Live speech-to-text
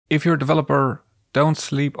If you're a developer, don't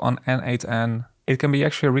sleep on n8n. It can be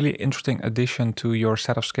actually a really interesting addition to your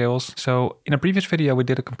set of skills. So in a previous video, we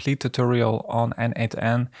did a complete tutorial on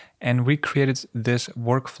n8n and we created this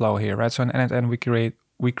workflow here, right? So in n8n,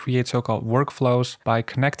 we create so-called workflows by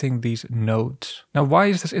connecting these nodes. Now, why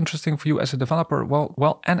is this interesting for you as a developer?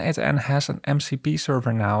 Well, n8n has an MCP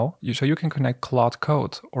server now, so you can connect Claude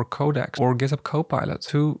Code or Codex or GitHub Copilot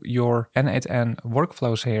to your n8n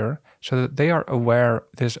workflows here so that they are aware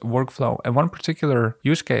this workflow. And one particular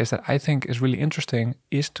use case that I think is really interesting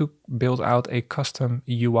is to build out a custom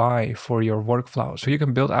UI for your workflow. So you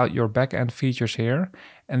can build out your backend features here,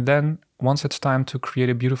 and then once it's time to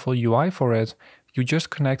create a beautiful UI for it, you just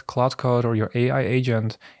connect Claude Code or your AI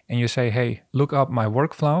agent and you say, hey, look up my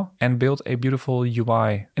workflow and build a beautiful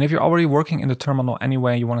UI. And if you're already working in the terminal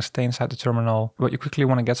anyway, you want to stay inside the terminal, but you quickly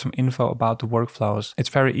want to get some info about the workflows, it's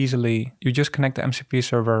very easily, you just connect the MCP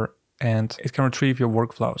server and it can retrieve your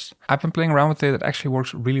workflows. I've been playing around with it. It actually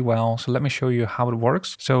works really well. So let me show you how it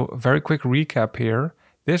works. So very quick recap here.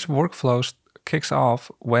 This workflow kicks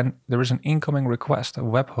off when there is an incoming request, a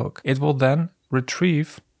webhook. It will then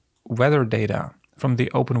retrieve weather data from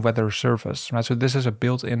the open weather service, right? So this is a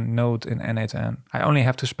built-in node in n8n. I only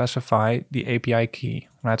have to specify the API key,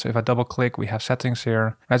 right? So if I double click, we have settings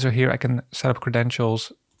here, right? So here I can set up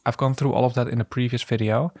credentials. I've gone through all of that in the previous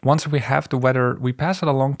video. Once we have the weather, we pass it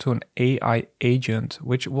along to an AI agent,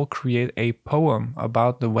 which will create a poem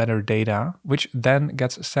about the weather data, which then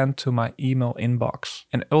gets sent to my email inbox.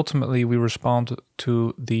 And ultimately we respond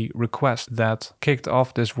to the request that kicked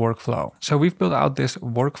off this workflow. So we've built out this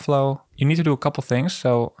workflow. You need to do a couple things.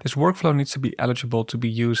 So this workflow needs to be eligible to be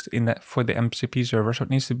used for the MCP server. So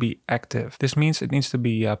it needs to be active. This means it needs to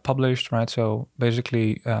be published, right? So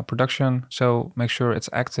basically production. So make sure it's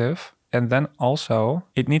active. And then also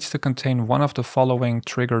it needs to contain one of the following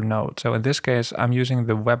trigger nodes. So in this case, I'm using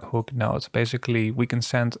the webhook node. Basically, we can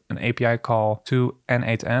send an API call to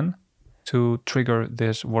n8n to trigger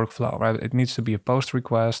this workflow, right? It needs to be a post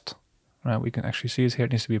request, right? We can actually see it here.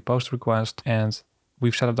 It needs to be a post request and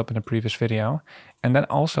we've set it up in a previous video. And then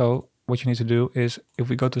also what you need to do is if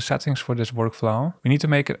we go to settings for this workflow, we need to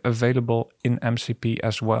make it available in MCP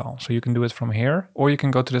as well. So you can do it from here, or you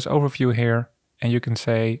can go to this overview here and you can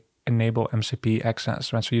say enable MCP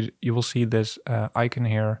access, right? So you will see this icon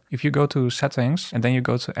here. If you go to settings and then you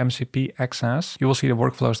go to MCP access, you will see the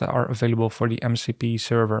workflows that are available for the MCP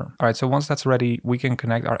server. All right, so once that's ready, we can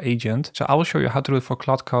connect our agent. So I will show you how to do it for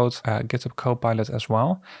Claude Code, GitHub Copilot as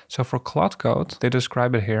well. So for Claude Code, they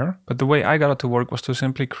describe it here, but the way I got it to work was to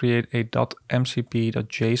simply create a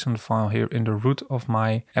 .mcp.json file here in the root of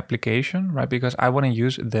my application, right? Because I want to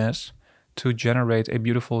use this to generate a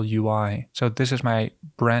beautiful UI. So this is my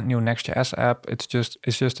brand new Next.js app. It's just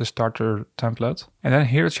a starter template. And then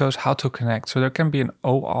here it shows how to connect. So there can be an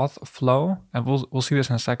OAuth flow, and we'll see this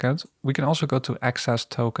in a second. We can also go to access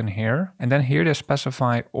token here. And then here they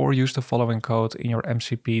specify or use the following code in your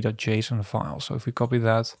mcp.json file. So if we copy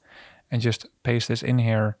that and just paste this in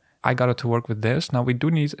here, I got it to work with this. Now we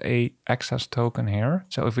do need a access token here.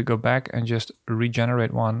 So if we go back and just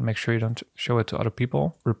regenerate one, make sure you don't show it to other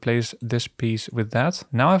people, replace this piece with that.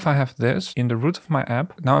 Now if I have this in the root of my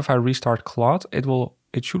app, now if I restart Claude,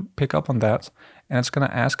 it should pick up on that. And it's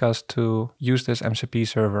gonna ask us to use this MCP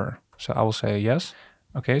server. So I will say yes.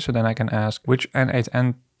 Okay, so then I can ask which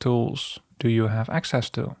n8n tools do you have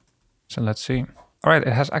access to? So let's see. All right,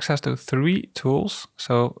 it has access to 3 tools.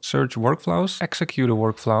 So search workflows, execute a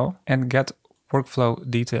workflow, and get workflow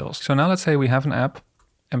details. So now let's say we have an app,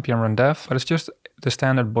 npm run dev, but it's just the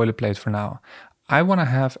standard boilerplate for now. I want to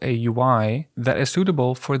have a UI that is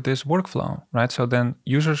suitable for this workflow, right? So then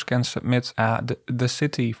users can submit the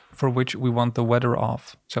city for which we want the weather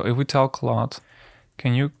of. So if we tell Claude,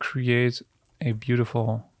 can you create a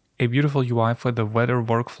beautiful UI for the weather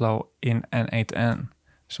workflow in n8n?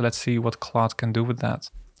 So let's see what Claude can do with that.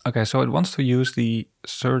 Okay, so it wants to use the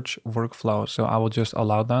search workflow. So I will just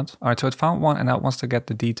allow that. All right, so it found one and now it wants to get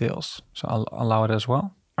the details. So I'll allow it as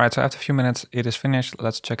well. All right, so after a few minutes, it is finished.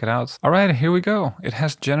 Let's check it out. All right, here we go. It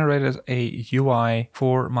has generated a UI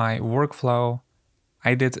for my workflow.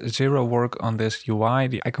 I did 0 work on this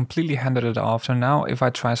UI. I completely handed it off. So now if I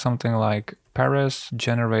try something like Paris,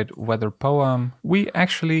 generate weather poem, we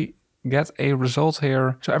actually get a result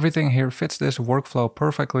here. So everything here fits this workflow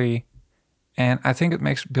perfectly. And I think it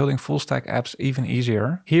makes building full stack apps even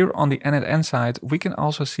easier. Here on the n8n side, we can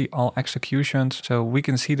also see all executions. So we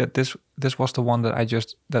can see that this was the one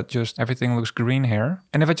that just everything looks green here.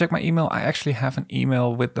 And if I check my email, I actually have an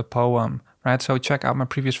email with the poem, right? So check out my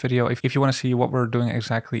previous video if you want to see what we're doing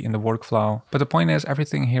exactly in the workflow. But the point is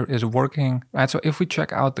everything here is working, right? So if we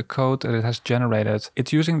check out the code that it has generated,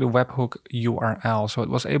 it's using the webhook URL. So it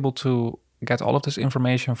was able to get all of this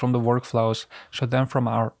information from the workflows. So then from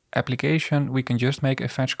our application, we can just make a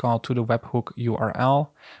fetch call to the webhook URL,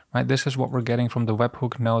 right? This is what we're getting from the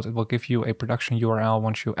webhook node. It will give you a production URL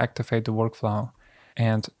once you activate the workflow.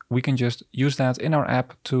 And we can just use that in our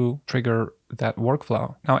app to trigger that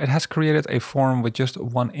workflow. Now it has created a form with just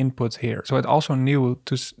one input here. So it also knew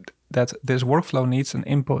that this workflow needs an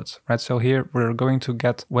input, right? So here we're going to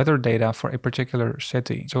get weather data for a particular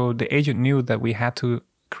city. So the agent knew that we had to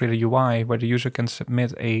create a UI where the user can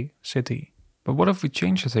submit a city. But what if we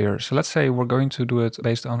change it here? So let's say we're going to do it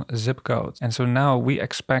based on a zip code. And so now we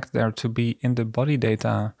expect there to be in the body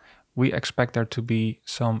data, we expect there to be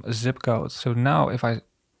some zip code. So now if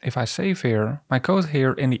I save here, my code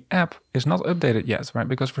here in the app is not updated yet, right?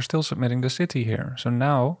 Because we're still submitting the city here. So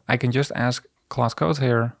now I can just ask Claude Code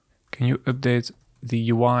here, can you update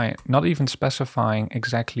the UI? Not even specifying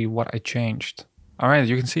exactly what I changed. All right,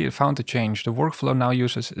 you can see it found the change. The workflow now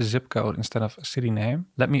uses zip code instead of city name.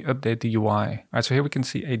 Let me update the UI. All right, so here we can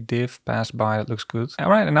see a div passed by. That looks good.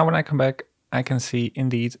 All right, and now when I come back, I can see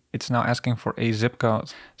indeed it's now asking for a zip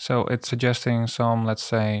code. So it's suggesting some, let's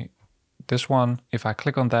say this one. If I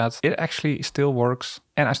click on that, it actually still works.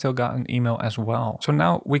 And I still got an email as well. So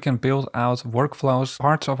now we can build out workflows,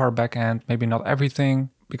 parts of our backend, maybe not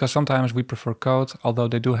everything, because sometimes we prefer code, although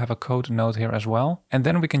they do have a code node here as well. And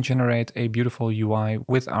then we can generate a beautiful UI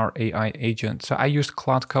with our AI agent. So I used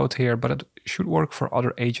Claude Code here, but it should work for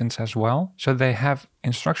other agents as well. So they have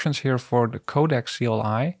instructions here for the Codex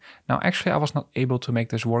CLI. Now, actually, I was not able to make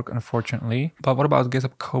this work, unfortunately. But what about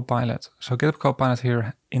GitHub Copilot? So GitHub Copilot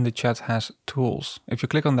here in the chat has tools. If you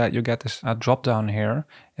click on that, you get this drop down here.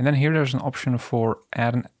 And then here there's an option for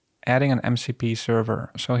adding an MCP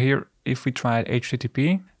server. So here, if we try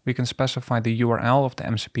HTTP, we can specify the URL of the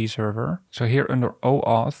MCP server. So here under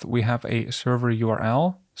OAuth, we have a server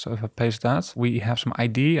URL. So if I paste that, we have some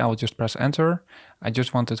ID. I will just press enter. I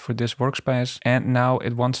just want it for this workspace. And now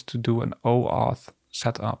it wants to do an OAuth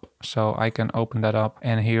setup. So I can open that up.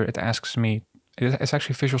 And here it asks me, it's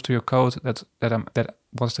actually Visual Studio Code that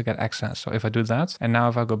wants to get access. So if I do that, and now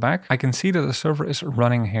if I go back, I can see that the server is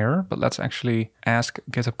running here, but let's actually ask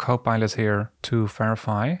GitHub Copilot here to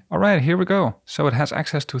verify. All right, here we go. So it has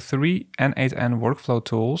access to 3 n8n workflow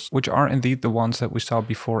tools, which are indeed the ones that we saw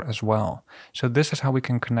before as well. So this is how we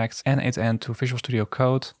can connect n8n to Visual Studio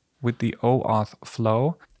Code with the OAuth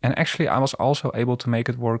flow. And actually, I was also able to make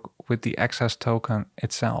it work with the access token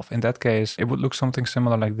itself. In that case, it would look something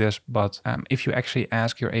similar like this, but if you actually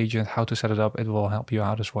ask your agent how to set it up, it will help you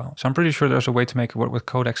out as well. So I'm pretty sure there's a way to make it work with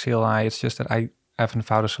Codex CLI. It's just that I haven't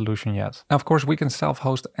found a solution yet. Now, of course, we can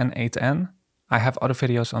self-host n8n. I have other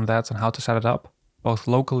videos on that and how to set it up, both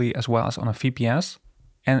locally as well as on a VPS.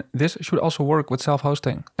 And this should also work with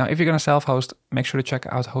self-hosting. Now, if you're going to self-host, make sure to check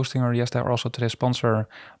out Hostinger. Yes, they're also today's sponsor.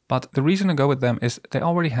 But the reason to go with them is they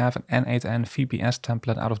already have an n8n VPS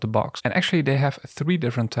template out of the box. And actually, they have 3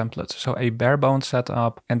 different templates. So a bare bones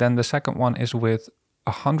setup. And then the second one is with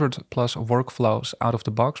 100 plus workflows out of the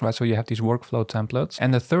box, right? So you have these workflow templates.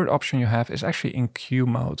 And the third option you have is actually in queue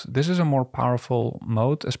mode. This is a more powerful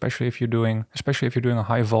mode, especially if you're doing a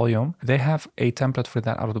high volume. They have a template for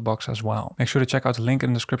that out of the box as well. Make sure to check out the link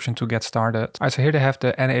in the description to get started. All right, so here they have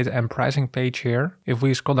the n8n pricing page here. If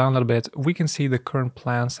we scroll down a little bit, we can see the current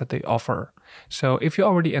plans that they offer. So if you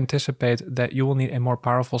already anticipate that you will need a more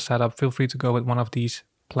powerful setup, feel free to go with one of these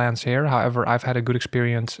plans here. However, I've had a good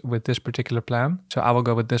experience with this particular plan, so I will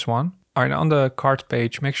go with this one. All right, on the cart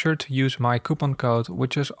page, make sure to use my coupon code,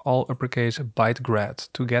 which is all uppercase ByteGrad,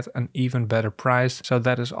 to get an even better price. So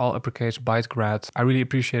that is all uppercase ByteGrad. I really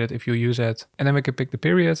appreciate it if you use it. And then we can pick the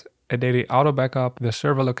period, a daily auto backup, the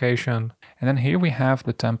server location, and then here we have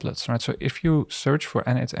the templates, right? So if you search for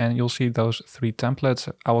n8n, you'll see those 3 templates.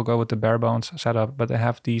 I will go with the bare bones setup, but they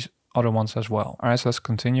have these other ones as well. All right, so let's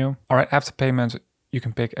continue. All right, after payment, you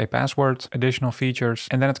can pick a password, additional features,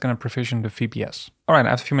 and then it's going to provision the VPS. All right,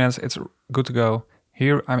 after a few minutes, it's good to go.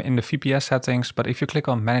 Here I'm in the VPS settings, but if you click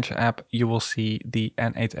on Manage App, you will see the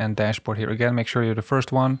n8n dashboard here. Again, make sure you're the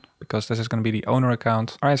first one because this is going to be the owner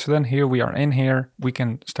account. All right, so then here we are in here. We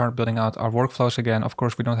can start building out our workflows again. Of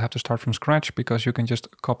course, we don't have to start from scratch because you can just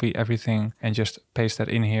copy everything and just paste that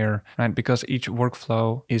in here, right? Because each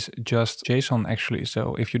workflow is just JSON actually.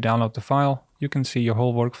 So if you download the file, you can see your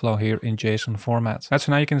whole workflow here in JSON format. Right,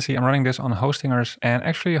 so now you can see I'm running this on Hostingers, and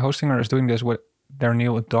actually Hostinger is doing this with their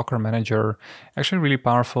new Docker manager. Actually really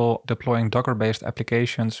powerful deploying Docker-based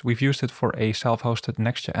applications. We've used it for a self-hosted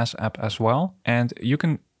Next.js app as well. And you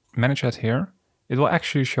can manage that here. It will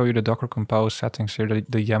actually show you the Docker Compose settings here,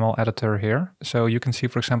 the YAML editor here. So you can see,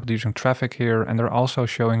 for example, using traffic here, and they're also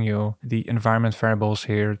showing you the environment variables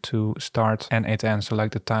here to start n8n, so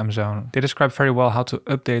like the time zone. They describe very well how to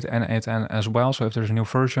update n8n as well. So if there's a new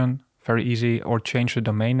version, very easy, or change the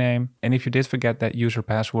domain name. And if you did forget that user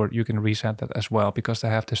password, you can reset that as well because they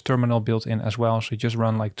have this terminal built in as well. So you just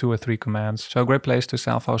run like 2 or 3 commands. So a great place to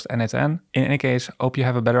self-host n8n. In any case, hope you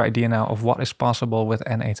have a better idea now of what is possible with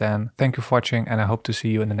n8n. Thank you for watching, and I hope to see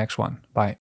you in the next one. Bye.